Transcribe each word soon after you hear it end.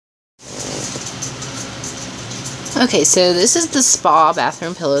Okay, so this is the spa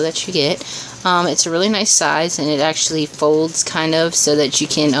bathroom pillow that you get. It's a really nice size, and it actually folds kind of so that you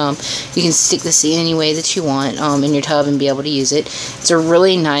can stick this in any way that you want in your tub and be able to use it. It's a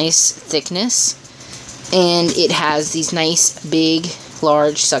really nice thickness, and it has these nice big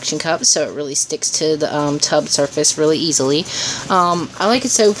large suction cups, so it really sticks to the tub surface really easily. I like it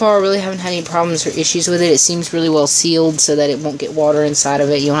so far. I really haven't had any problems or issues with it. It seems really well sealed so that it won't get water inside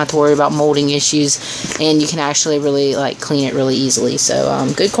of it. You don't have to worry about molding issues, and you can actually really clean it really easily.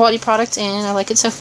 So good quality product, and I like it so far.